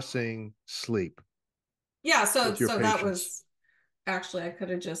addressing sleep Yeah, so with your that patients? was actually, I could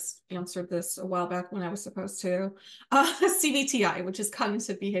have just answered this a while back when I was supposed to. CBTI, which is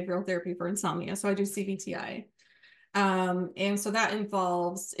cognitive behavioral therapy for insomnia. So I do CBTI. And so that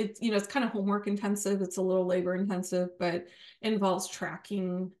involves it's, it's kind of homework intensive, it's a little labor intensive, but involves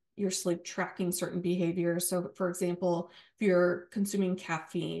tracking your sleep, tracking certain behaviors. So for example, if you're consuming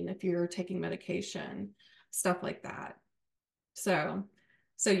caffeine, if you're taking medication, stuff like that. So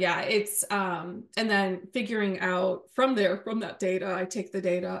yeah, it's and then figuring out from there, from that data, I take the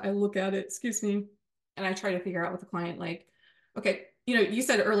data, I look at it, excuse me, and I try to figure out with the client, like, okay, you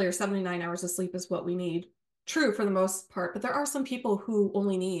said earlier 79 hours of sleep is what we need. True for the most part, but there are some people who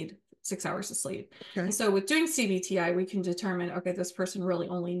only need 6 hours of sleep. And Okay. so with doing CBTI, we can determine, okay, this person really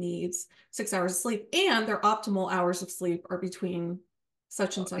only needs 6 hours of sleep, and their optimal hours of sleep are between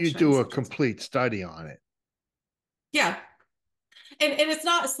such and You such time and do a such and such. complete study on it. Yeah, and it's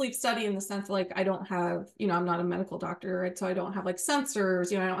not a sleep study in the sense like I don't have, I'm not a medical doctor, right? So I don't have like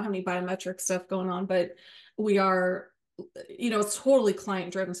sensors, I don't have any biometric stuff going on, but we are, it's totally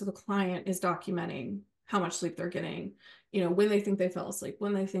client driven. So the client is documenting how much sleep they're getting, when they think they fell asleep,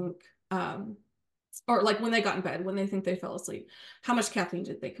 when they think, or like when they got in bed, when they think they fell asleep, how much caffeine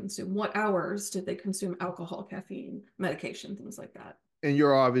did they consume? What hours did they consume alcohol, caffeine, medication, things like that? And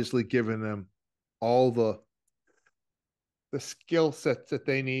you're obviously giving them all the skill sets that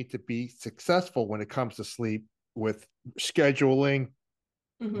they need to be successful when it comes to sleep, with scheduling,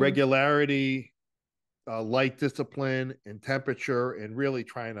 Mm-hmm. regularity, light discipline, and temperature, and really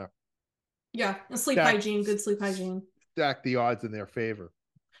trying to Yeah, and sleep stack hygiene, good sleep hygiene. stack the odds in their favor.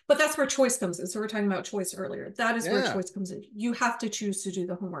 But that's where choice comes in. So we're talking about choice earlier. That is where Yeah. choice comes in. You have to choose to do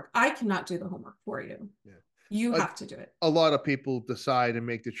the homework. I cannot do the homework for you. Yeah. You A, have to do it. a lot of people decide and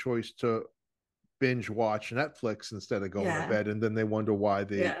make the choice to binge watch Netflix instead of going to Yeah. bed, and then they wonder why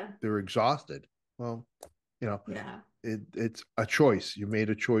Yeah. they're exhausted. Well, you know, Yeah. it's a choice. You made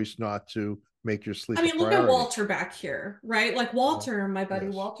a choice not to make your I sleep a mean, look at priority. Walter back here, right? Like Well, Walter, my buddy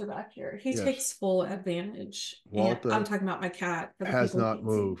yes, Walter back here, he yes. takes full advantage. And I'm Walter talking about my cat for the has people who not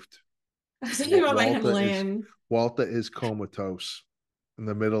can't see. moved. I'm talking about my Walter is Himalayan. comatose in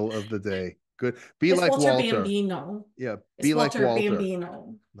the middle of the day. Good. Be It's like Walter Walter. Bambino. Yeah. It's Be like Walter Walter.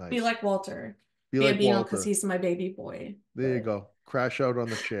 Bambino. Be Nice. like Walter Be like Bambino because Walter. he's my baby boy. There you But go. Crash out on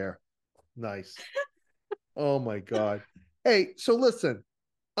the chair. Nice. Oh my God. Hey, so listen,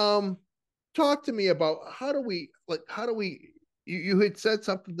 um, talk to me about how do we you had said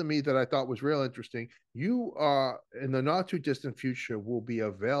something to me that I thought was real interesting. You are, in the not too distant future, will be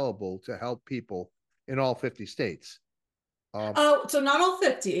available to help people in all 50 states. oh, so not all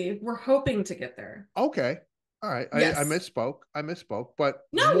 50. We're hoping to get there. Okay. All right. I Yes. misspoke. But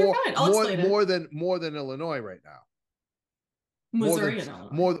No, you're fine. I'll explain it. more than Illinois right now. More than Missouri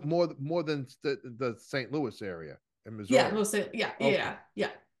and Illinois. more than the St. Louis area in Yeah, Missouri. mostly. Yeah, Okay. yeah,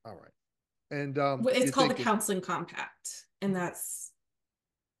 yeah. All right. And It's you called the think it Counseling Compact. And that's,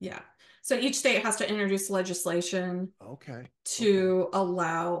 yeah. So each state has to introduce legislation okay. Okay. to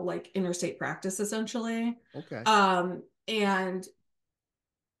allow like interstate practice essentially. Okay. And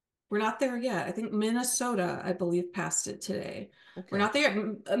we're not there yet. I think Minnesota, I believe, passed it today. We're Okay. not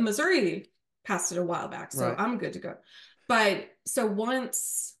there. Missouri passed it a while back, so Right. I'm good to go. But so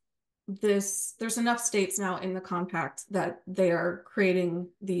once there's enough states now in the compact that they are creating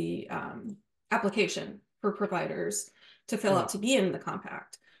the application for providers to fill Right. out to be in the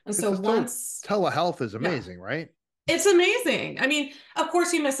compact. And Because so still once, telehealth is yeah, amazing, right? it's amazing. I mean, of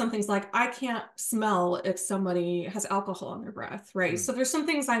course, you miss some things like I can't smell if somebody has alcohol on their breath, right? Mm. So there's some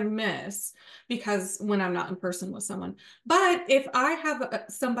things I miss because when I'm not in person with someone. But if I have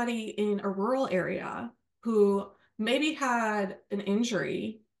somebody in a rural area who maybe had an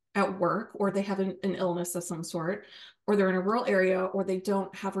injury at work, or they have an illness of some sort, or they're in a rural area, or they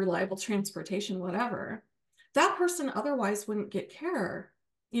don't have reliable transportation, whatever, that person otherwise wouldn't get care,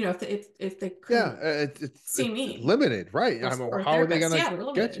 if they Yeah, couldn't see it's me limited, right? I mean, or a how are they therapist. going to Yeah,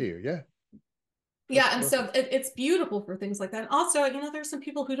 they're get to limited. you? Yeah, that's Yeah, and so perfect. it's beautiful for things like that. And also, there's some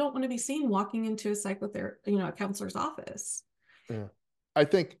people who don't want to be seen walking into a psychotherapist, a counselor's office. Yeah. I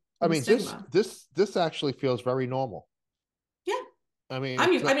think, I The mean, stigma. this actually feels very normal. Yeah, I mean,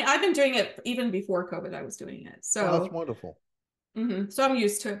 I'm it's used. I not, mean, I've been doing it even before COVID. I was doing it. oh, that's So wonderful. So I'm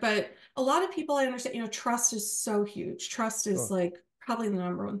used to it, but a lot of people, I understand, trust is so huge. Trust is Sure. like probably the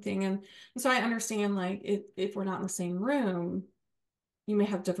number one thing. And so I understand like if we're not in the same room, you may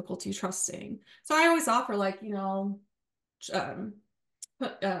have difficulty trusting. So I always offer like, um,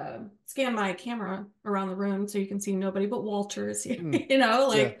 scan my camera around the room so you can see nobody but Walter is here, Hmm. Yeah,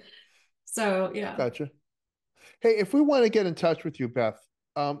 like, so yeah. gotcha. Hey, if we want to get in touch with you, Beth,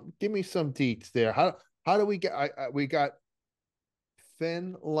 give me some deets there. How do we get? We got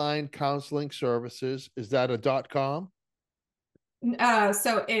Thin Line Counseling Services. Is that a .com?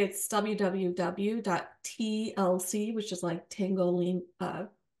 So it's www.tlc, which is like Tango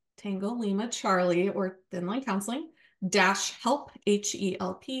Lima Charlie, or Thin Line Counseling dash help,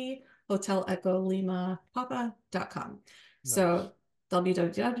 HELP, Hotel Echo Lima Papa.com. Nice. So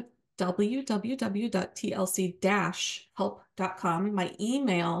www.tlc-help.com. My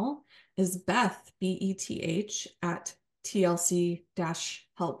email is Beth, Beth, at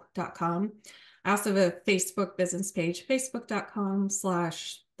tlc-help.com. I also have a Facebook business page,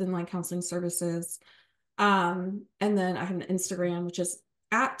 facebook.com/Thin Line Counseling Services. And then I have an Instagram, which is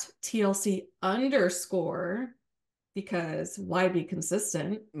at TLC underscore, because why be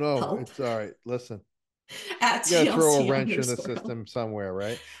consistent? No, Help. it's all right. Listen, At you got to throw a TLC wrench in the underscore help. system somewhere,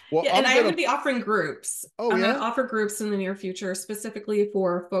 right? Well, Yeah, and I'm I am going gonna. to be offering groups. Oh I'm going to yeah. offer groups in the near future, specifically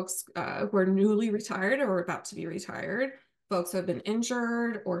for folks who are newly retired or about to be retired, folks who have been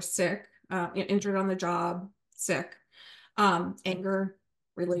injured or sick, injured on the job, sick, anger,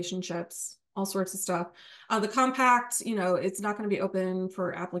 relationships, all sorts of stuff. The compact, it's not going to be open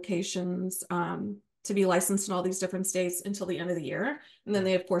for applications to be licensed in all these different states until the end of the year. And then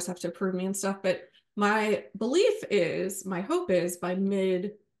they, of course, have to approve me and stuff. But my hope is by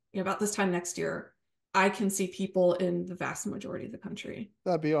about this time next year, I can see people in the vast majority of the country.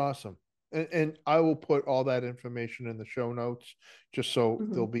 That'd be awesome. And I will put all that information in the show notes just so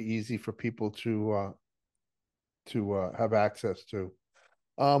they'll Mm-hmm. be easy for people to have access to.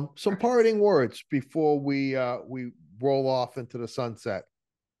 Some Perfect. parting words before we roll off into the sunset.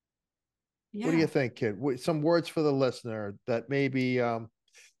 What do you Yeah. think, kid? Some words for the listener that maybe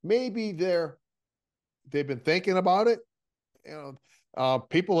they've been thinking about it. You know,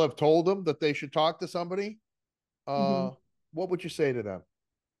 people have told them that they should talk to somebody. Mm-hmm. What would you say to them?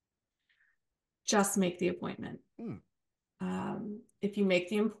 Just make the appointment. Hmm, If you make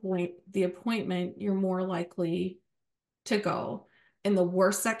the appointment, you're more likely to go. And the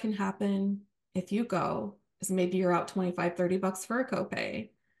worst that can happen if you go is maybe you're out 25, $30 for a copay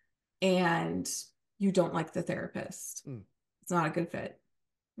and you don't like the therapist. hmm. It's not a good fit.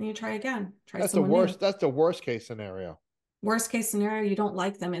 And you try again, try That's the someone new. worst. That's the worst case scenario. Worst case scenario, you don't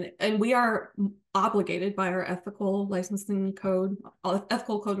like them. And we are obligated by our ethical code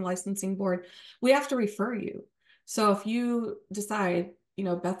and licensing board. We have to refer you. So if you decide,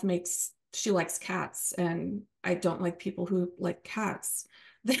 Beth she likes cats and I don't like people who like cats,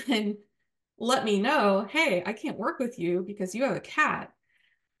 then let me know, hey, I can't work with you because you have a cat.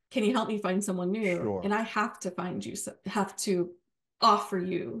 Can you help me find someone new? Sure. And I have to offer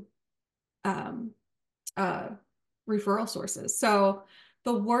you um, uh, referral sources. So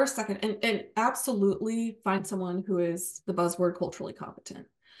the worst second, and absolutely find someone who is the buzzword culturally competent.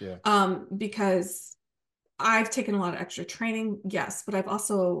 Yeah. Because I've taken a lot of extra training, yes, but I've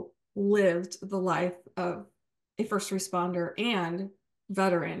also lived the life of a first responder and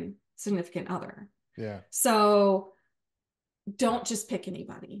veteran significant other. Yeah. So don't just pick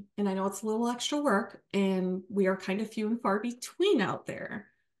anybody. And I know it's a little extra work, and we are kind of few and far between out there.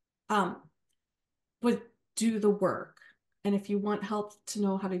 Um, but do the work. And if you want help to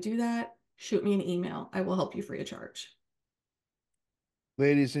know how to do that, shoot me an email. I will help you free of charge.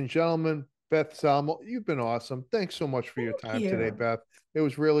 Ladies and gentlemen, Beth Salmo, you've been awesome. Thanks so much for your Thank time today, you. Beth. It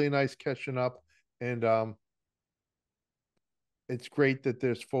was really nice catching up. And it's great that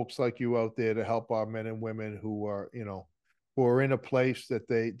there's folks like you out there to help our men and women who are in a place that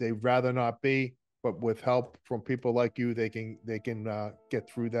they'd rather not be, but with help from people like you, they can get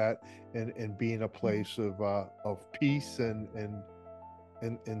through that and be in a place of peace and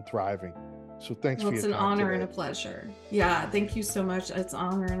thriving. So thanks Well, for your it's an time honor and today. a pleasure. Yeah, thank you so much. It's an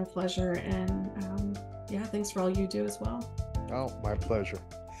honor and a pleasure. And yeah, thanks for all you do as well. Oh, my pleasure.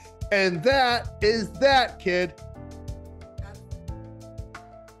 And that is that, kid.